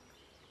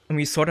 And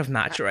we sort of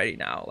match already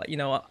now. Like,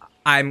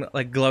 I'm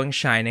like glowing,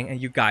 shining,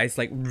 and you guys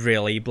like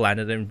really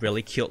blended in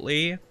really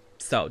cutely.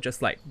 So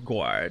just like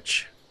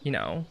gorge,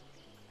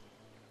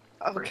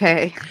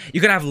 Okay. You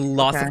can have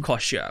lots of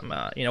costume.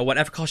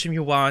 Whatever costume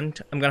you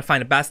want. I'm gonna find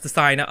the best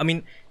designer. I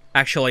mean,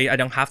 actually, I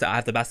don't have to. I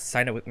have the best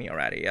designer with me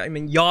already. I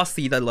mean, y'all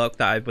see the look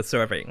that I was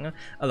serving at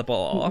the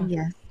ball.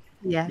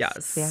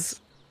 Yes.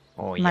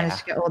 Oh Managed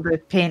to get all the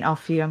paint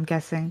off you, I'm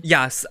guessing.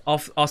 Yes.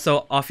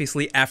 Also,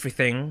 obviously,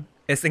 everything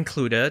is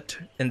included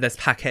in this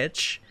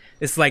package.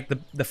 It's like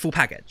the full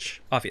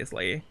package,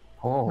 obviously.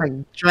 Oh.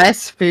 Like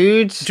dress,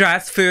 food,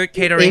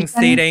 catering,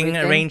 seating, everything.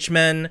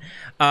 arrangement.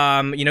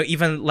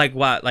 Even like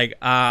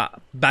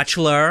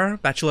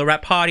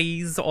bachelorette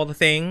parties, all the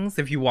things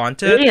if you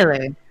want it.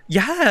 Really?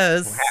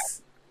 Yes. Wow.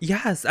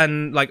 Yes,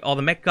 and like all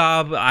the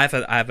makeup. I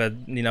have a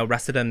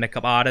resident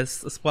makeup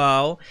artist as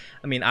well.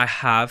 I mean, I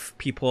have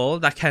people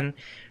that can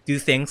do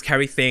things,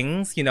 carry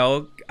things.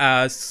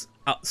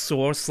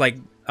 Source like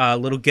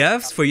little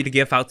gifts for you to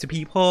give out to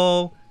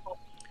people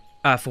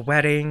for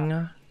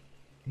wedding.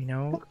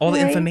 All the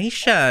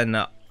information.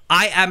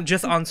 I am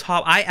just on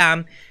top. I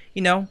am,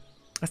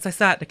 as I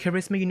said, the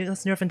charisma,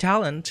 uniqueness, nerve, and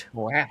talent.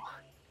 Wow.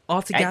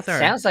 all together. It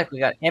sounds like we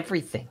got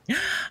everything.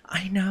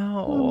 I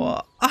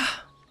know.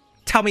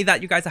 Tell me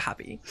that you guys are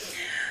happy.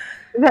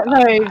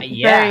 Very,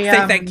 yeah.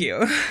 Say thank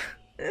you.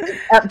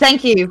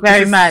 Thank you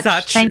very much.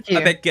 Such Thank you.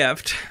 a big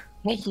gift.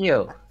 Thank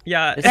you.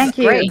 Yeah, Thank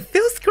you. It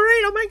feels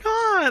great. Oh my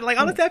god! Like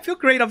honestly, I feel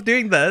great of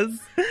doing this.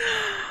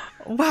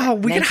 Wow,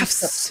 we're gonna have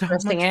so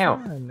much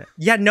fun.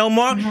 Yeah, no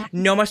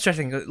more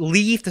stressing.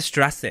 Leave the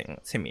stressing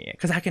to me,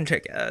 because I can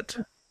take it.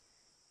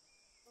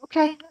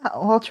 Okay,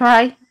 I'll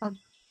try.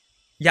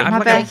 Yeah, I'm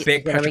like a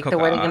big We're gonna make the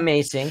wedding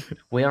amazing.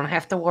 We don't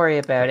have to worry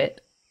about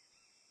it.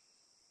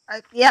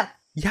 Yeah.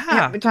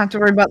 Yeah. We don't have to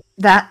worry about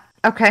that.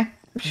 Okay.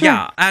 Sure.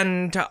 Yeah,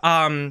 and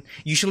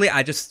usually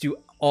I just do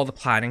all the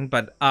planning,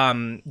 but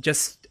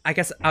just I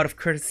guess out of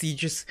courtesy,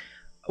 just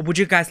would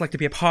you guys like to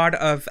be a part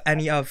of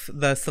any of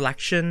the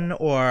selection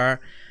or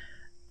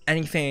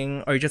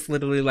anything, or just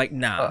literally like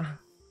nah?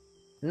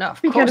 No,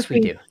 of course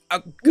we do.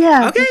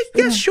 Yeah. Okay.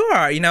 Yeah.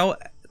 Sure. You know,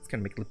 it's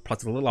gonna make the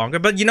process a little longer,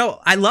 but you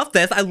know, I love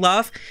this. I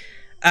love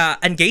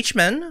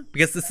engagement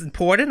because it's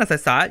important. As I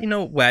said, you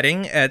know,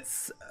 wedding.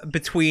 It's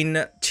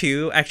between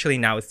two. Actually,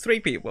 now it's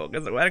 3 people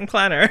because the wedding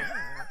planner.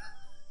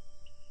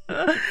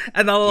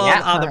 And a lot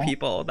of other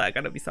people that are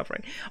gonna be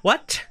suffering.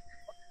 What?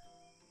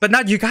 But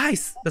not you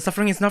guys. The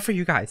suffering is not for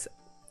you guys.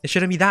 It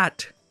shouldn't be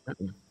that.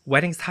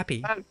 Wedding's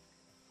happy.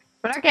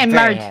 We're not getting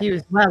married to you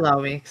as well,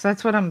 are we? Because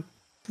that's what I'm.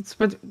 That's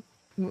what.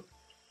 No,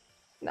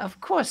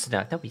 of course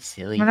not. Don't be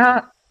silly. We're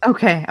not.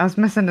 Okay, I was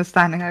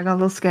misunderstanding. I got a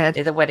little scared.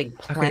 They're the wedding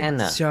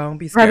planner. Okay, don't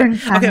be scared. Wedding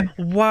planner.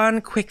 Okay, one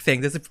quick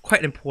thing. This is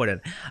quite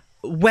important.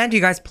 When do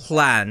you guys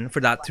plan for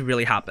that to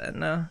really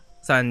happen?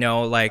 So I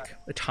know, like,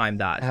 the time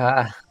that.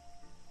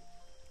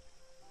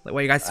 Like,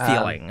 what are you guys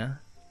feeling?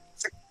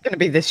 Is it gonna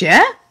be this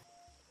year?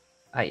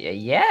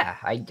 Yeah,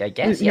 I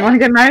guess. You want to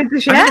get married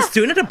this year? I mean, the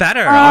sooner the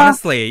better,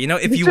 honestly. You know,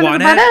 if you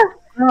want it,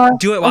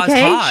 do it while it's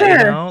hot, sure. you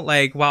know?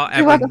 Like, while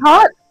everyone...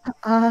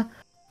 hot?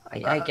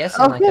 I guess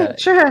okay, like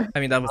sure. I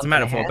mean, that was a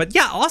metaphor. But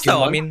yeah,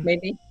 also, I mean...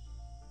 Maybe?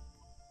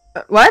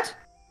 What?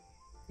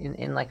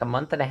 In like a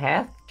month and a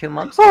half? 2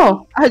 months?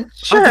 Oh,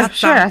 sure. I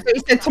thought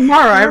you said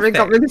tomorrow. I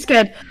got really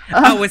scared.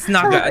 Oh, it's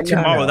not good.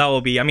 Tomorrow, that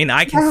will be... I mean,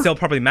 I can still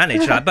probably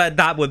manage that, but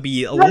that would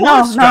be a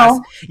lot of stress.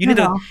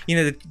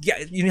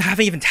 You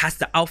haven't even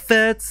tested the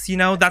outfits, you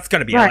know? That's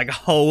gonna be like a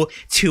whole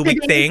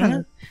 2-week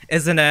thing,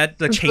 isn't it?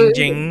 The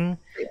changing...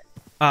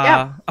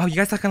 Oh, you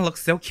guys are gonna look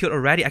so cute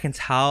already. I can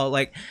tell,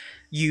 like...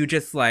 You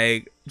just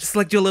like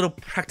do a little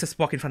practice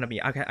walk in front of me.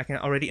 I can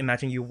already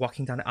imagine you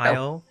walking down the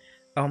aisle.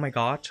 Oh my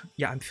god.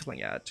 Yeah, I'm feeling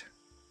it.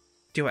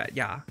 Do it,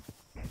 yeah.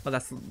 Well,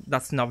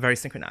 that's not very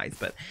synchronized,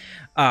 but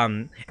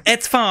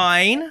it's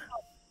fine.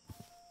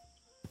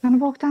 Gonna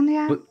walk down the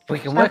aisle? We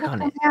can work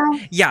on it.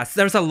 Yes,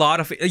 there's a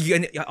lot of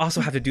you also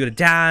have to do the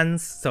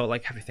dance, so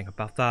like have to think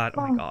about that.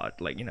 Oh my god,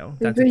 like you know.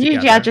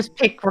 Usually I just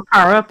pick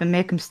Ricard up and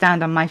make him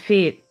stand on my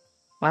feet.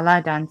 While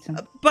I dance.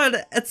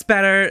 But it's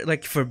better,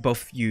 like, for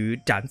both you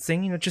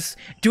dancing, you know, just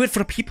do it for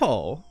the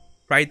people,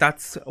 right?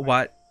 That's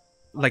what,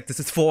 like, this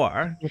is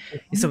for,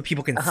 so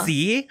people can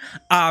see.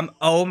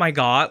 Oh my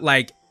god,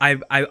 like,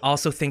 I'm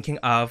also thinking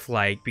of,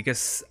 like,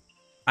 because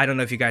I don't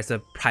know if you guys are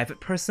a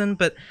private person,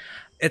 but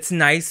it's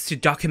nice to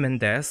document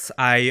this.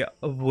 I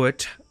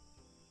would,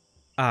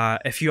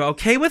 if you're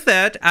okay with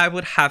it, I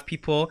would have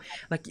people,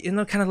 like, you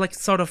know, kind of like,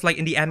 sort of like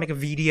in the end, make a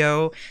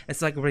video.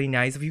 It's, like, really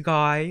nice of you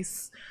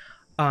guys.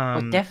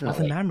 Definitely. Of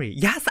the memory.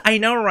 Yes, I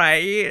know,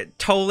 right?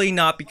 Totally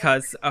not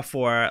because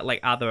for like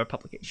other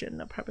publication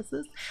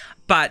purposes,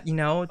 but you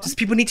know, just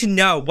people need to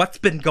know what's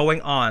been going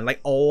on, like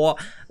all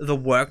the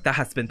work that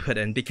has been put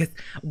in. Because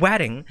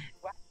wedding,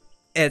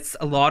 it's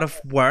a lot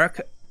of work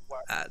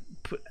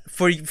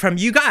from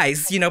you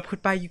guys, you know,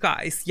 put by you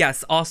guys.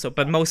 Yes, also,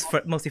 but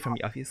mostly from me,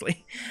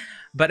 obviously.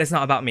 But it's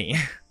not about me,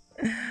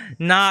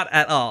 not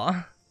at all.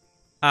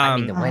 I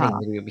mean, the wedding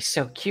video would be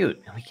so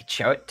cute, and we could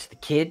show it to the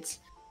kids.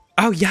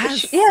 Oh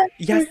yes,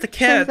 yes, the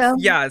kids.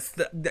 Yes,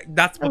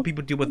 that's what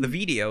people do with the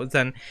videos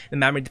and the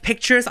memory, the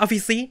pictures.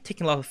 Obviously,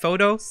 taking a lot of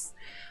photos.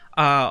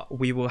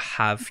 We will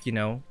have, you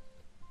know,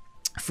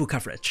 full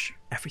coverage,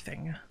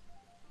 everything.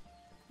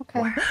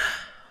 Okay. Wow,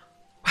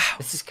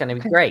 this is gonna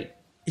be great.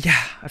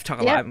 Yeah, I've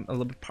talked a lot. I'm a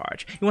little bit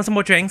parched. You want some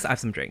more drinks? I have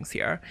some drinks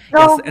here.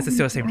 Yes, it's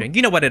still the same drink.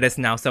 You know what it is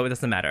now, so it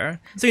doesn't matter.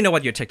 So you know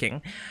what you're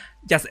taking.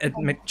 Yes, it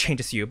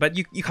changes you, but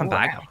you come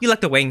back. You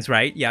like the wings,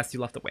 right? Yes, you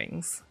love the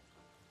wings.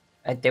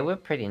 They were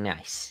pretty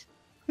nice.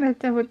 You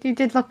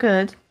did look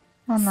good.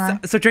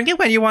 So drink it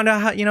when you want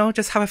to, you know,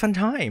 just have a fun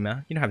time.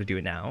 You don't have to do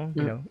it now.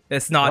 You know,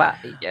 it's not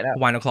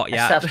 1 o'clock yet.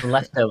 I still have some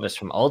leftovers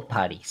from old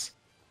parties.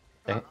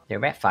 They're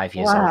about 5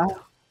 years old.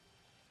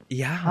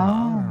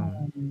 Yeah.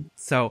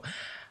 So,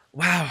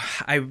 wow,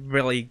 I'm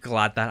really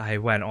glad that I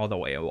went all the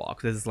way and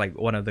walked. This is like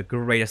one of the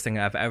greatest things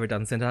I've ever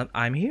done since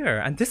I'm here.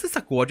 And this is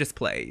a gorgeous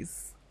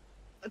place.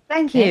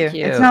 Thank you.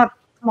 It's not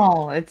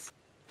small. It's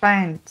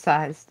fine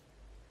sized.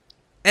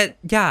 I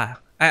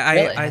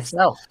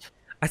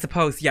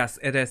suppose, yes,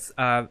 it is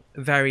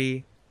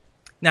very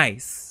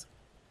nice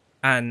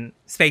and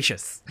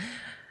spacious.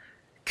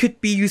 Could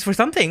be used for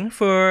something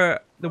for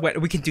the way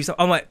we can do some.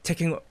 Oh my,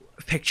 taking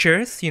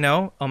pictures, you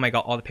know. Oh my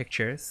god, all the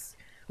pictures.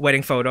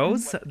 Wedding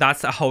photos.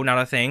 That's a whole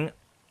nother thing.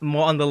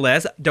 More on the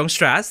list. Don't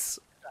stress.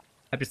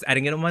 I'm just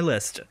adding it on my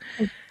list.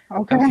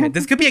 Okay.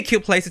 This could be a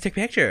cute place to take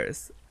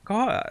pictures.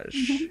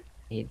 Gosh.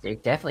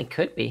 It definitely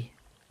could be.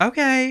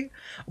 Okay.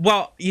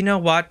 Well, you know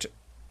what?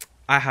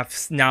 I have,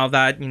 now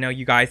that, you know,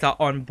 you guys are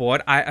on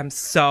board, I am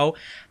so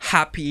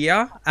happy,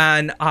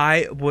 and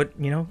I would,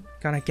 you know,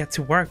 gonna get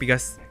to work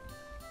because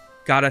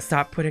gotta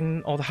start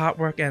putting all the hard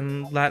work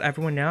and let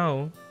everyone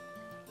know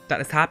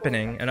that it's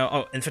happening. You know,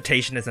 oh,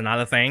 invitation is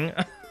another thing.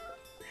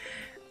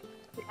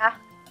 Yeah.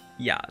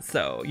 Yeah,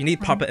 so you need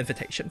proper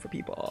invitation for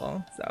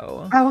people.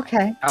 So. Oh,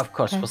 okay. Of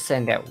course, we'll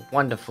send out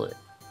wonderful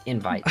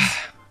invites.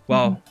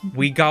 Well,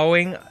 we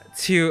going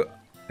to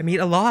meet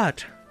a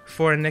lot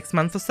for next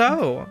month or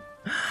so.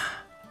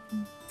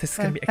 This is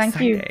gonna be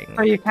exciting. Thank you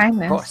for your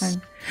kindness. Of course.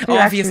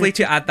 Obviously,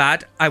 to add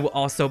that, I will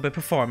also be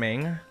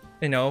performing.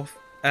 You know.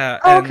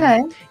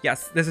 Okay.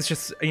 Yes, this is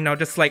just, you know,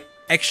 just like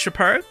extra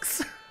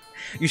perks.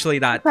 Usually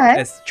that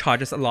is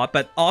charges a lot,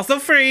 but also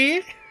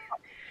free.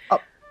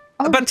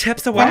 But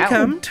tips are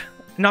welcomed.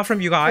 Not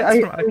from you guys,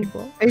 from other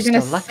people. Are you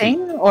gonna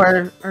sing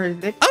or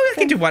lip? Oh, I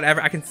can do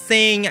whatever. I can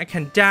sing. I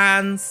can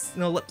dance.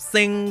 You know, lip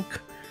sync.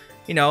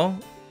 You know,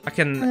 I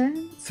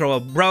can throw a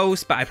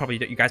roast, but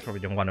you guys probably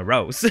don't want a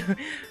roast.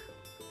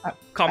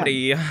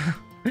 Comedy,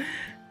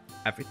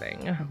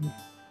 everything,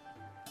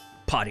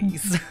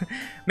 parties,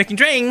 making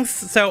drinks.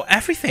 So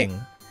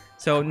everything.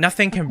 So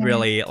nothing can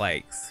really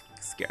like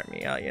scare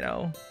me, you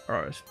know,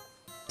 or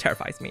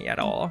terrifies me at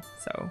all.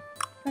 So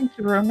thank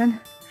you,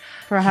 Roman,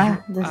 for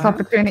this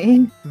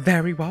opportunity.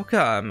 Very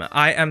welcome.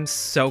 I am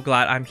so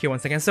glad I'm here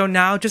once again. So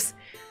now just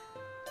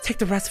take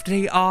the rest of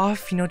the day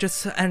off, you know,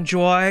 just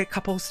enjoy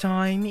couples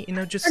time, you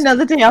know, just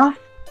another day off.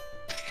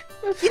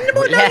 You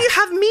know, now you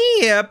have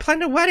me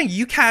plan a wedding.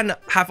 You can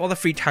have all the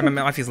free time. I mean,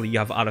 obviously you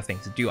have other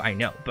things to do, I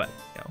know, but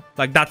you know,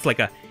 like that's like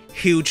a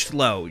huge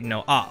load, you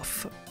know,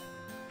 off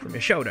from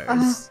your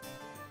shoulders.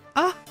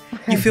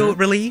 You feel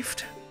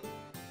relieved?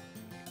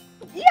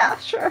 Yeah,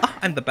 sure.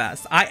 I'm the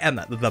best. I am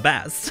the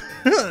best.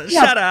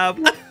 Shut up.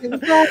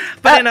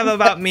 But enough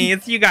about me.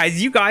 It's you guys.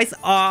 You guys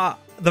are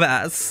the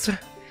best.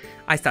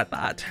 I said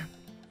that.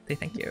 Say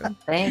thank you.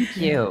 Thank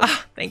you.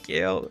 Thank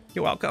you.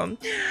 You're welcome.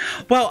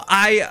 Well,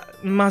 I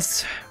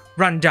must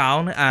run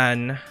down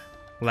and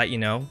let you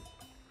know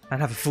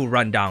and have a full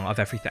rundown of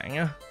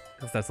everything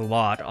because there's a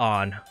lot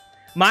on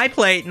my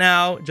plate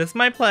now. Just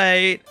my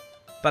plate.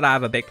 But I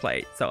have a big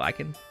plate, so I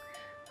can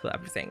fill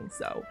everything.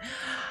 So,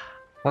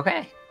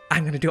 okay.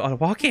 I'm gonna do all the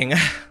walking.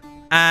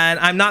 And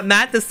I'm not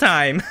mad this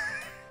time.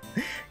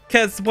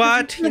 Because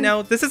what? You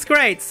know, this is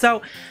great.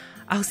 So,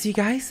 I'll see you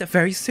guys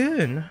very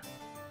soon.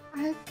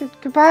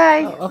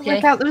 Goodbye. Okay.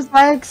 Work out those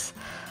legs.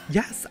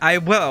 Yes, I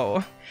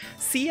will.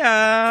 See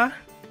ya.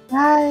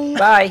 Bye.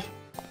 Bye.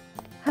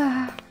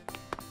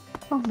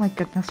 Oh my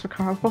goodness,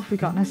 Ricardo, what have we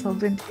gotten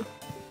ourselves into?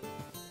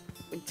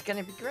 It's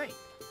gonna be great.